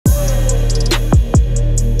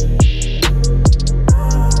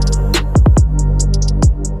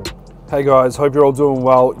Hey guys, hope you're all doing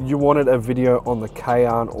well. You wanted a video on the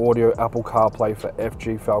Kayan audio Apple CarPlay for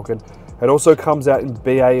FG Falcon. It also comes out in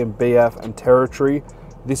BA and BF and TERRIORY.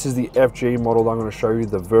 This is the FG model that I'm going to show you,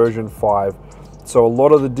 the version 5. So a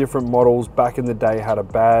lot of the different models back in the day had a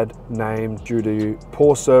bad name due to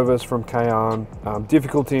poor service from Kayan,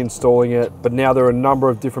 difficulty installing it, but now there are a number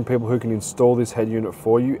of different people who can install this head unit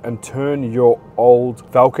for you and turn your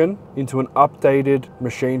old Falcon into an updated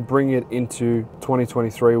machine, bring it into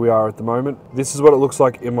 2023 we are at the moment. This is what it looks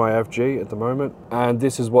like in my FG at the moment, and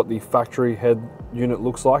this is what the factory head unit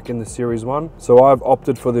looks like in the Series 1. So I've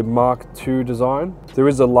opted for the Mark II design. There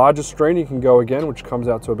is a larger screen you can go again, which comes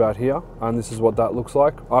out to about here, and this is what that looks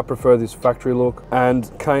like. I prefer this factory look, and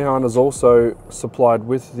Kayan is also supplied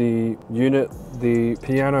with the unit, the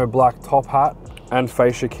piano black top hat and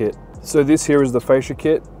fascia kit. So this here is the fascia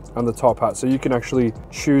kit and the top hat, so you can actually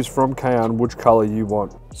choose from Kayan which color you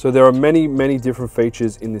want. So there are many different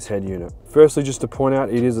features in this head unit. Firstly, just to point out,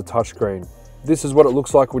 it is a touchscreen. This is what it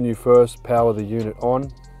looks like when you first power the unit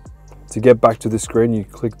on. To get back to the screen, you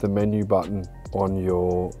click the menu button on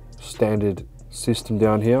your standard system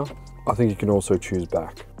down here. I think you can also choose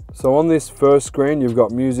back. So on this first screen, you've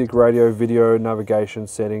got music, radio, video, navigation,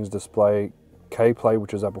 settings, display, CarPlay,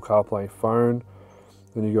 which is Apple CarPlay, phone.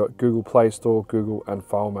 Then you've got Google Play Store, Google, and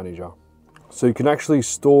File Manager. So you can actually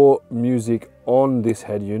store music on this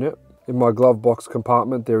head unit. In my glove box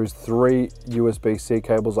compartment, there is 3 USB-C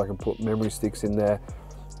cables. I can put memory sticks in there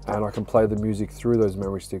and I can play the music through those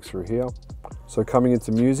memory sticks through here. So coming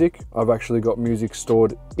into music, I've actually got music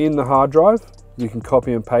stored in the hard drive. You can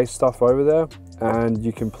copy and paste stuff over there and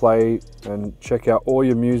you can play and check out all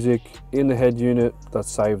your music in the head unit that's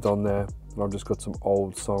saved on there. And I've just got some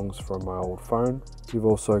old songs from my old phone. You've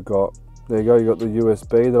also got, there you go, you got the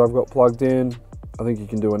USB that I've got plugged in. I think you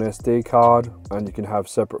can do an SD card and you can have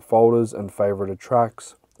separate folders and favorited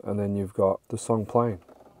tracks. And then you've got the song playing.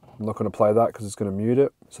 I'm not going to play that because it's going to mute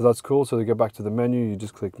it. So that's cool. So to get back to the menu, you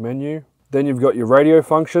just click menu. Then you've got your radio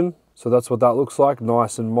function. So that's what that looks like,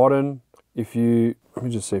 nice and modern. If you, let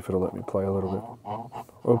me just see if it'll let me play a little bit.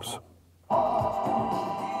 Oops.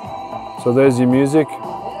 So there's your music.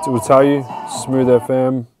 It will tell you, smooth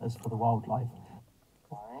FM. As for the wildlife.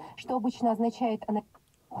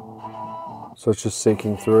 So it's just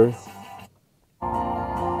syncing through.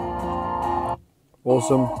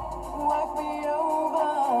 Awesome.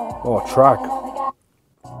 Oh, track.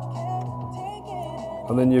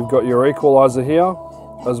 And then you've got your equalizer here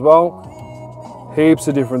as well. Heaps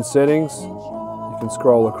of different settings. You can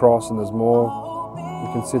scroll across and there's more.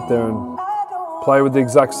 You can sit there and play with the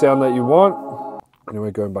exact sound that you want.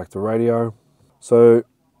 Anyway, going back to radio. So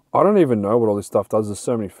I don't even know what all this stuff does. There's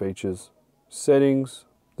so many features. Settings.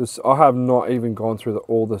 I have not even gone through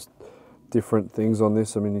all the different things on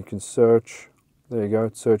this. I mean, you can search. There you go,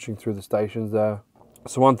 it's searching through the stations there.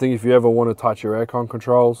 So one thing, if you ever want to touch your aircon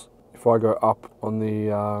controls, if I go up on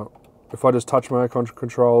the, if I just touch my aircon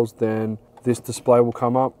controls, then this display will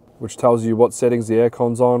come up, which tells you what settings the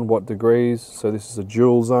aircon's on, what degrees. So this is a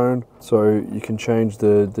dual zone. So you can change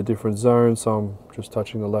the different zones. So I'm just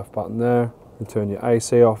touching the left button there. You can turn your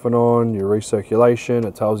AC off and on, your recirculation.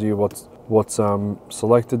 It tells you what's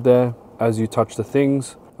selected there as you touch the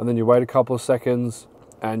things, and then you wait a couple of seconds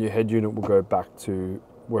and your head unit will go back to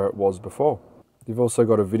where it was before. You've also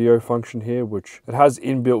got a video function here, which it has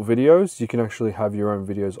inbuilt videos. You can actually have your own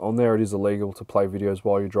videos on there. It is illegal to play videos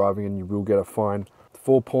while you're driving and you will get a fine.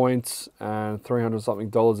 4 points and $300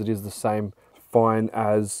 something. It is the same fine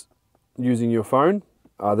as using your phone.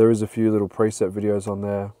 There is a few little preset videos on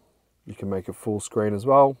there. You can make it full screen as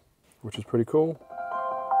well, which is pretty cool.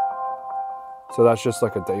 So that's just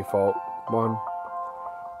like a default one.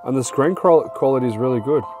 And the screen quality is really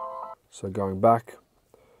good. So going back.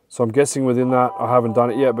 So I'm guessing within that, I haven't done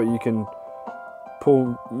it yet, but you can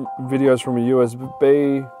pull videos from a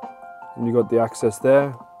USB and you got the access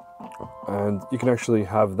there. And you can actually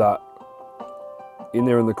have that in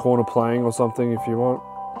there in the corner playing or something if you want.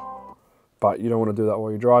 But you don't want to do that while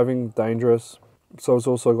you're driving, dangerous. So it's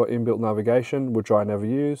also got inbuilt navigation, which I never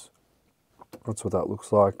use. That's what that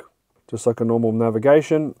looks like. Just like a normal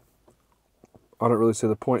navigation. I don't really see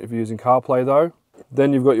the point of using CarPlay though.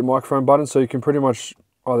 Then you've got your microphone button, so you can pretty much,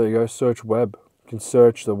 oh there you go, search web. You can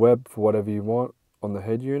search the web for whatever you want on the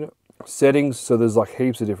head unit. Settings, so there's like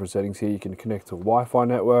heaps of different settings here. You can connect to a Wi-Fi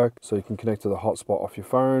network, so you can connect to the hotspot off your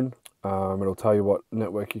phone. It'll tell you what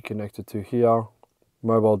network you're connected to here.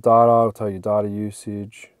 Mobile data, it'll tell you data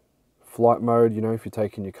usage. Flight mode, you know, if you're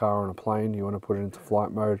taking your car on a plane, you want to put it into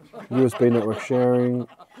flight mode. USB network sharing,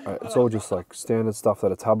 it's all just like standard stuff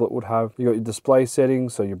that a tablet would have. You got your display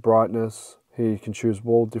settings, so your brightness. Here you can choose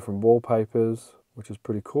different wallpapers, which is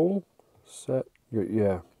pretty cool. set.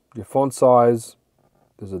 Your font size.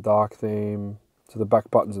 There's a dark theme. So the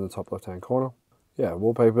back button's in the top left-hand corner. Yeah,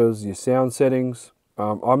 wallpapers, your sound settings.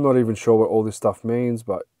 I'm not even sure what all this stuff means,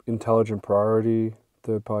 but intelligent priority,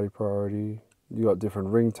 third-party priority. You got different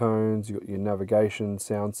ringtones, you got your navigation,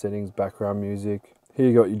 sound settings, background music. Here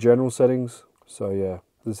you got your general settings. So yeah,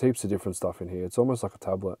 there's heaps of different stuff in here. It's almost like a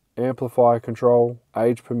tablet. Amplifier control,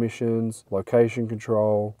 age permissions, location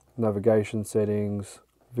control, navigation settings,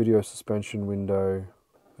 video suspension window.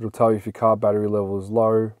 It'll tell you if your car battery level is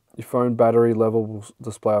low. Your phone battery level will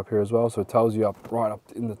display up here as well. So it tells you right up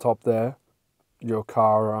in the top there, your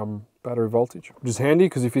car battery voltage. Which is handy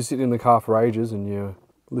because if you're sitting in the car for ages and you're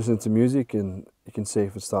listening to music and you can see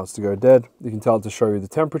if it starts to go dead. You can tell it to show you the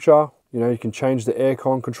temperature. You know, you can change the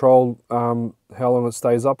aircon control, how long it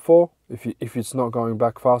stays up for. If it's not going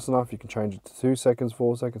back fast enough, you can change it to 2 seconds,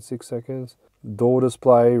 4 seconds, 6 seconds. Door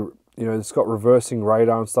display, you know, it's got reversing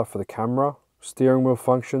radar and stuff for the camera. Steering wheel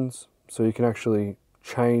functions, so you can actually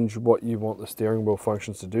change what you want the steering wheel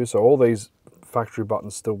functions to do. So all these factory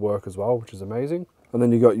buttons still work as well, which is amazing. And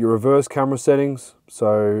then you got your reverse camera settings.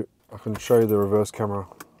 So I can show you the reverse camera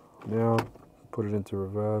now. Put it into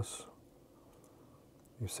reverse.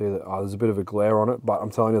 You see that there's a bit of a glare on it, but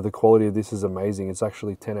I'm telling you the quality of this is amazing. It's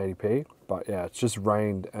actually 1080p, but yeah, it's just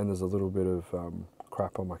rained and there's a little bit of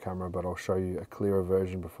crap on my camera, but I'll show you a clearer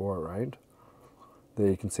version before it rained. There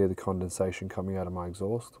you can see the condensation coming out of my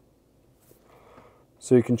exhaust.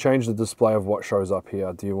 So you can change the display of what shows up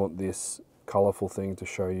here. Do you want this colorful thing to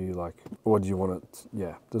show you, like, or do you want it?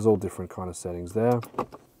 Yeah, there's all different kind of settings there.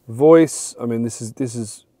 Voice, I mean, this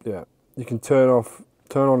is yeah, you can turn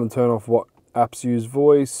on and turn off what apps use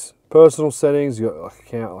voice. Personal settings, you got like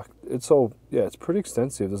account, like it's all, yeah, it's pretty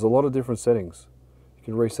extensive. There's a lot of different settings. You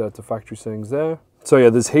can reset it to factory settings there. So yeah,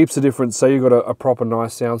 there's heaps of different, say you've got a proper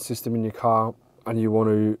nice sound system in your car and you want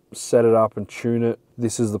to set it up and tune it,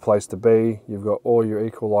 this is the place to be. You've got all your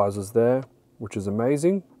equalizers there, which is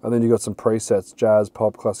amazing. And then you've got some presets, jazz,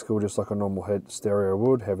 pop, classical, just like a normal head stereo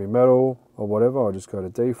would, heavy metal or whatever. I'll just go to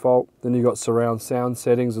default. Then you've got surround sound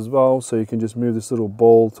settings as well. So you can just move this little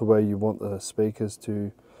ball to where you want the speakers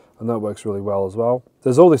to, and that works really well as well.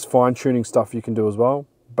 There's all this fine tuning stuff you can do as well.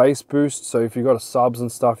 Bass boost, so if you've got a subs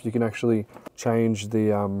and stuff, you can actually change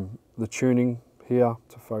the tuning here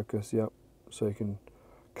to focus, yep. So you can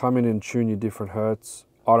come in and tune your different hertz.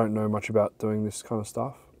 I don't know much about doing this kind of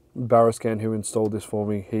stuff. Barra, who installed this for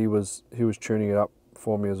me, he was tuning it up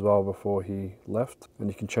for me as well before he left. And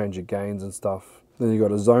you can change your gains and stuff. Then you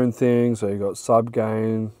got a zone thing, so you got sub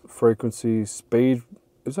gain, frequency, speed.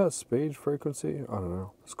 Is that speed, frequency? I don't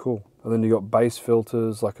know. It's cool. And then you got bass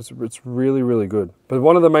filters. Like it's really, really good. But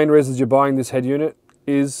one of the main reasons you're buying this head unit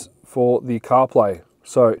is for the CarPlay.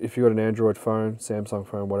 So if you've got an Android phone, Samsung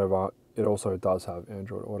phone, whatever, it also does have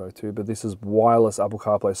Android Auto too, but this is wireless Apple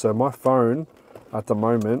CarPlay. So my phone at the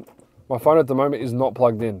moment is not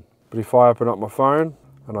plugged in. But if I open up my phone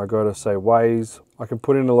and I go to say Waze, I can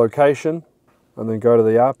put in a location and then go to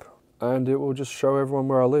the app and it will just show everyone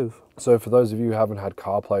where I live. So for those of you who haven't had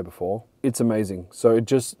CarPlay before, it's amazing. So it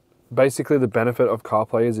just, basically the benefit of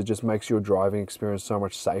CarPlay is it just makes your driving experience so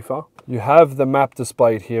much safer. You have the map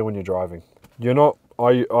displayed here when you're driving. You're not,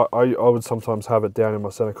 I would sometimes have it down in my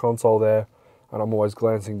center console there and I'm always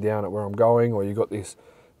glancing down at where I'm going, or you got this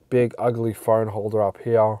big ugly phone holder up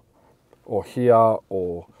here, or you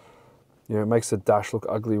know, it makes the dash look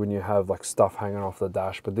ugly when you have like stuff hanging off the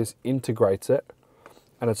dash, but this integrates it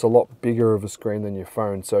and it's a lot bigger of a screen than your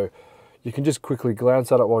phone. So you can just quickly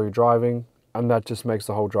glance at it while you're driving and that just makes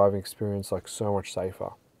the whole driving experience like so much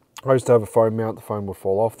safer. I used to have a phone mount, the phone would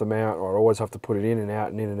fall off the mount, or I'd always have to put it in and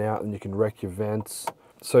out and in and out, and you can wreck your vents.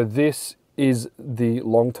 So this is the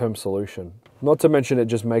long-term solution. Not to mention it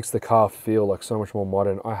just makes the car feel like so much more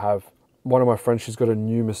modern. I have one of my friends, she's got a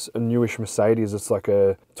newish Mercedes. It's like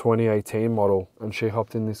a 2018 model, and she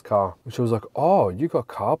hopped in this car. And she was like, oh, you got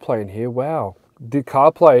CarPlay in here, wow. The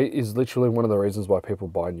CarPlay is literally one of the reasons why people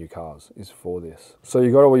buy new cars, is for this. So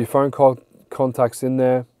you got all your phone contacts in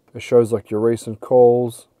there. It shows like your recent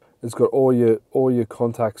calls. It's got all your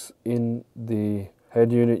contacts in the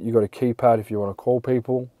head unit. You got a keypad if you want to call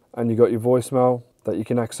people, and you got your voicemail that you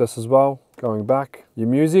can access as well. Going back, your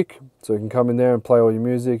music, so you can come in there and play all your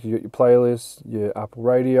music. You got your playlist, your Apple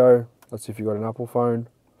Radio. That's if you got an Apple phone.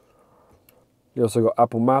 You also got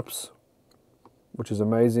Apple Maps, which is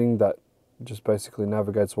amazing. That just basically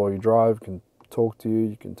navigates while you drive. Can talk to you.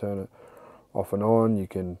 You can turn it off and on. You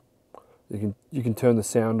can turn the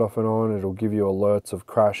sound off and on. It'll give you alerts of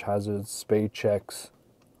crash hazards, speed checks.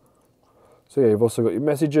 So yeah, you've also got your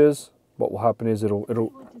messages. What will happen is it'll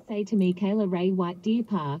Say to me, Kayla Ray White Deer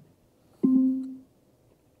Park.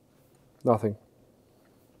 Nothing.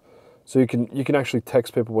 So you can actually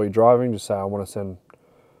text people while you're driving. Just say, I want to send,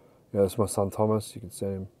 this is my son Thomas. You can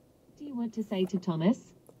send him. What do you want to say to Thomas?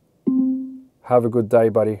 Have a good day,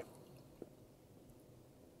 buddy.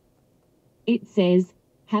 It says,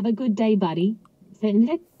 have a good day, buddy. Send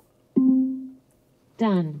it.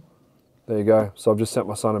 Done. There you go. So I've just sent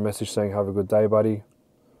my son a message saying, have a good day, buddy.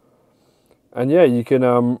 And yeah, you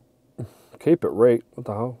can keep it right. What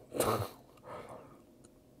the hell?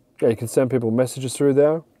 Yeah, you can send people messages through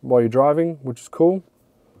there while you're driving, which is cool.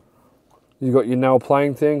 You got your now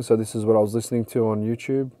playing thing. So this is what I was listening to on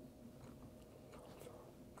YouTube.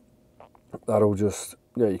 That'll just,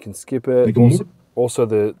 you can skip it. Also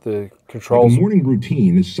the controls. Like a morning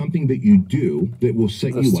routine is something that you do that will set you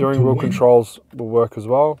up to win. The steering wheel controls will work as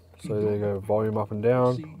well. So there you go, volume up and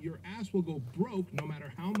down. See, your ass will go broke no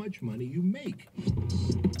matter how much money you make.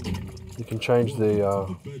 You can change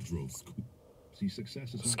the See,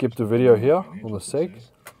 success is skip the video here on the SIG.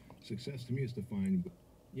 Success to me is to find,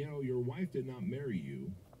 your wife did not marry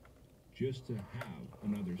you just to have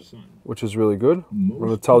another son. Which is really good.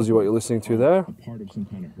 When it tells you what you're listening to there. A part of some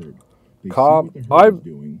kind of herd. Car.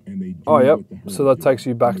 So that takes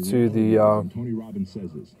you back to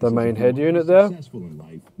the main head unit there.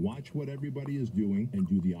 Watch what everybody is doing and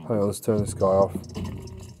do the opposite. Hang on, let's turn this guy off.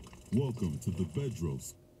 Welcome to the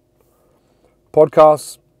bedrooms.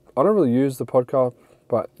 Podcasts. I don't really use the podcast,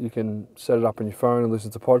 but you can set it up on your phone and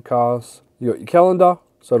listen to podcasts. You got your calendar,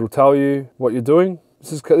 so it'll tell you what you're doing.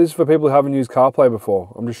 This is for people who haven't used CarPlay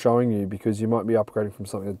before. I'm just showing you because you might be upgrading from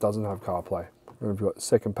something that doesn't have CarPlay. And we've got the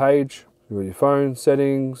second page. You've got your phone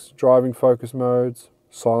settings, driving focus modes,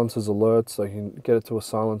 silencers alerts, so you can get it to a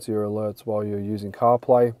silence your alerts while you're using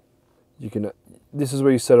CarPlay. This is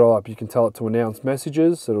where you set it all up. You can tell it to announce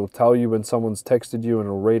messages. So it'll tell you when someone's texted you and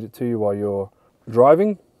it'll read it to you while you're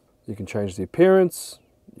driving. You can change the appearance.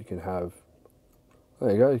 You can have,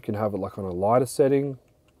 there you go, you can have it like on a lighter setting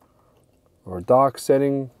or a dark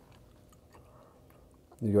setting.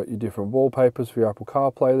 You got your different wallpapers for your Apple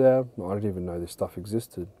CarPlay there. I didn't even know this stuff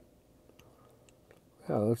existed.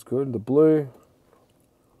 Yeah, that's good. The blue.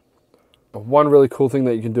 One really cool thing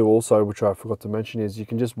that you can do also, which I forgot to mention, is you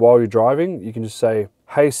can just, while you're driving, you can just say,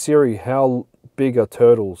 hey Siri, how big are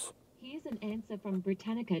turtles? Here's an answer from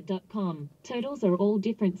Britannica.com. Turtles are all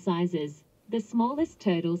different sizes. The smallest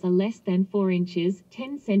turtles are less than 4 inches,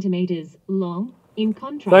 10 centimeters long. In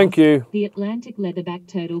contrast, thank you. The Atlantic leatherback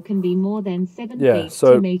turtle can be more than 7 feet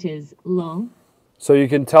 2 meters long. So you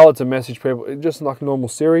can tell it to message people. It just like normal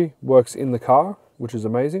Siri, works in the car, which is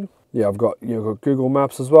amazing. Yeah, I've got got Google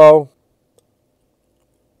Maps as well.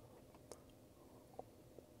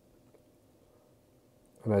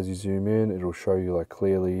 And as you zoom in, it'll show you like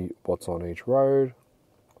clearly what's on each road.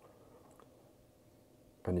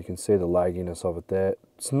 And you can see the lagginess of it there.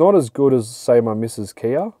 It's not as good as, say, my Mrs.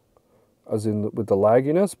 Kia, as in with the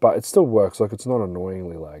lagginess, but it still works. Like, it's not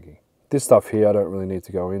annoyingly laggy. This stuff here I don't really need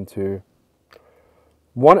to go into.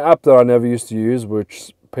 One app that I never used to use,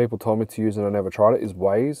 which people told me to use and I never tried it, is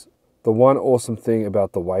Waze. The one awesome thing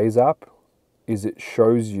about the Waze app is it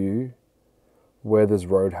shows you where there's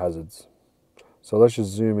road hazards. So let's just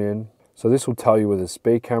zoom in. So this will tell you where there's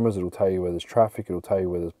speed cameras, it'll tell you where there's traffic, it'll tell you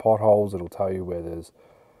where there's potholes, it'll tell you where there's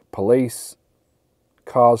police,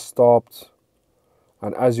 cars stopped.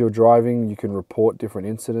 And as you're driving, you can report different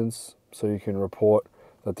incidents. So you can report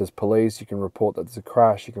that there's police, you can report that there's a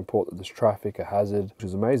crash, you can report that there's traffic, a hazard, which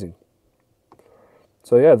is amazing.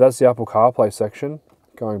 So yeah, that's the Apple CarPlay section.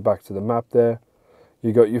 Going back to the map there.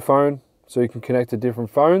 You got your phone, so you can connect to different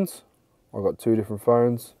phones. I've got 2 different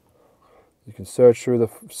phones. You can search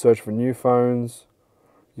for new phones.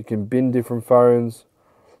 You can bin different phones.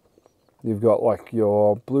 You've got like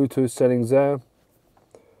your Bluetooth settings there.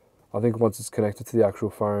 I think once it's connected to the actual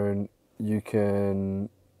phone, you can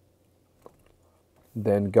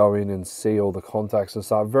then go in and see all the contacts and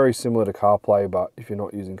stuff. Very similar to CarPlay, but if you're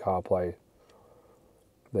not using CarPlay,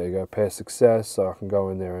 there you go, pair success. So I can go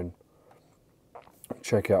in there and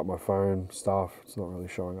check out my phone stuff. It's not really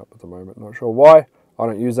showing up at the moment. Not sure why. I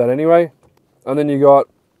don't use that anyway. And then you got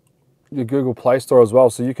your Google Play Store as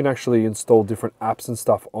well. So you can actually install different apps and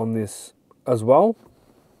stuff on this as well.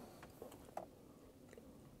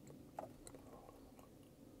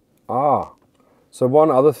 So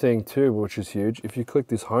one other thing too, which is huge, if you click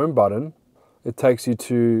this home button, it takes you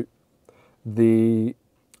to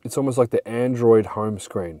it's almost like the Android home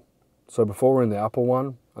screen. So before we're in the Apple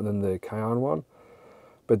one and then the Kayan one,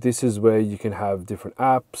 but this is where you can have different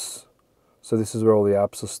apps. So this is where all the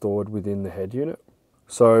apps are stored within the head unit.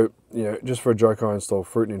 So, just for a joke, I installed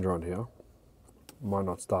Fruit Ninja on here. Might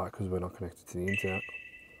not start because we're not connected to the internet.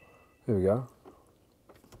 Here we go.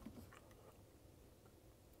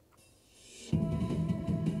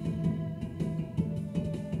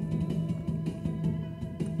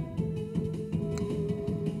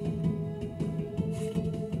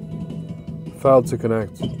 Failed to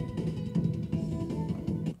connect.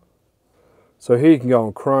 So here you can go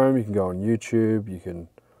on Chrome, you can go on YouTube,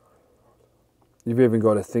 you've even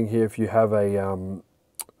got a thing here if you have a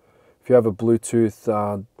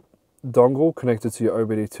Bluetooth dongle connected to your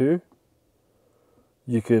OBD2,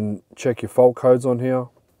 you can check your fault codes on here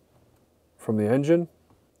from the engine.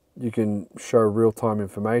 You can show real-time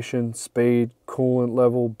information, speed, coolant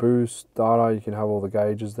level, boost, data. You can have all the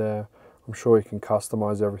gauges there. I'm sure you can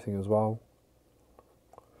customize everything as well.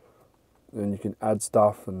 And you can add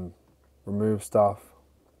stuff and remove stuff.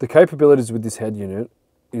 The capabilities with this head unit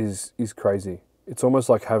is crazy. It's almost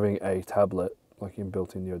like having a tablet like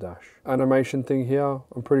inbuilt in your dash. Animation thing here,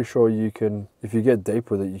 I'm pretty sure you can, if you get deep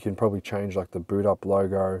with it, you can probably change like the boot up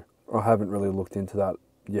logo. I haven't really looked into that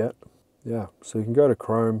yet. Yeah, so you can go to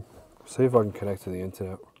Chrome, see if I can connect to the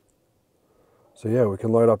internet. So yeah, we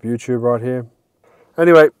can load up YouTube right here.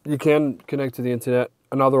 Anyway, you can connect to the internet.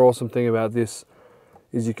 Another awesome thing about this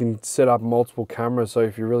is you can set up multiple cameras. So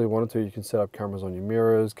if you really wanted to, you can set up cameras on your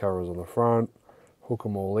mirrors, cameras on the front, hook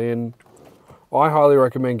them all in. I highly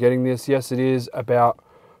recommend getting this. Yes, it is about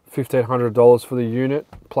 $1,500 for the unit,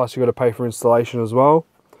 plus you got to pay for installation as well.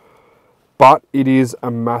 But it is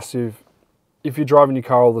a massive, if you're driving your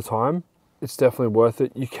car all the time, it's definitely worth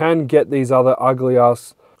it. You can get these other ugly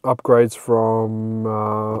ass upgrades from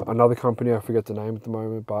another company, I forget the name at the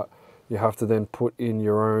moment, but you have to then put in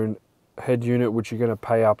your own head unit, which you're going to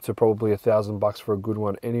pay up to probably $1,000 for a good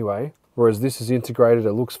one anyway. Whereas this is integrated,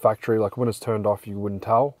 it looks factory, like when it's turned off you wouldn't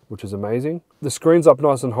tell, which is amazing. The screen's up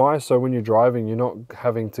nice and high, so when you're driving you're not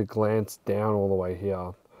having to glance down all the way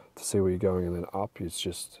here to see where you're going and then up. It's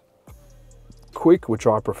just quick, which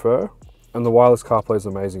I prefer. And the wireless CarPlay is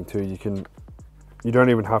amazing too. You don't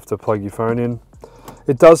even have to plug your phone in.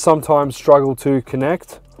 It does sometimes struggle to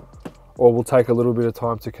connect, or will take a little bit of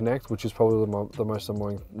time to connect, which is probably the most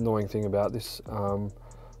annoying thing about this.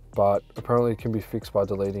 But apparently it can be fixed by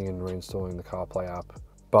deleting and reinstalling the CarPlay app.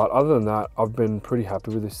 But other than that, I've been pretty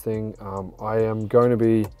happy with this thing. I am going to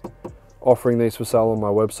be offering these for sale on my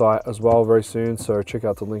website as well very soon, so check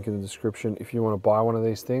out the link in the description if you want to buy one of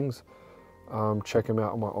these things. Check them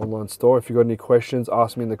out on my online store. If you've got any questions,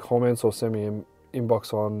 ask me in the comments or send me an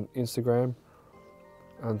inbox on Instagram.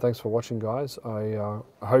 And thanks for watching, guys. I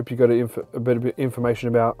hope you got a bit of information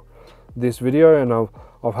about this video, and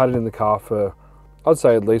I've had it in the car for, I'd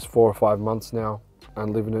say, at least 4 or 5 months now,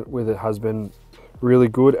 and living it with it has been really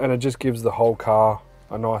good, and it just gives the whole car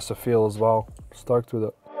a nicer feel as well. Stoked with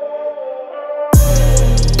it.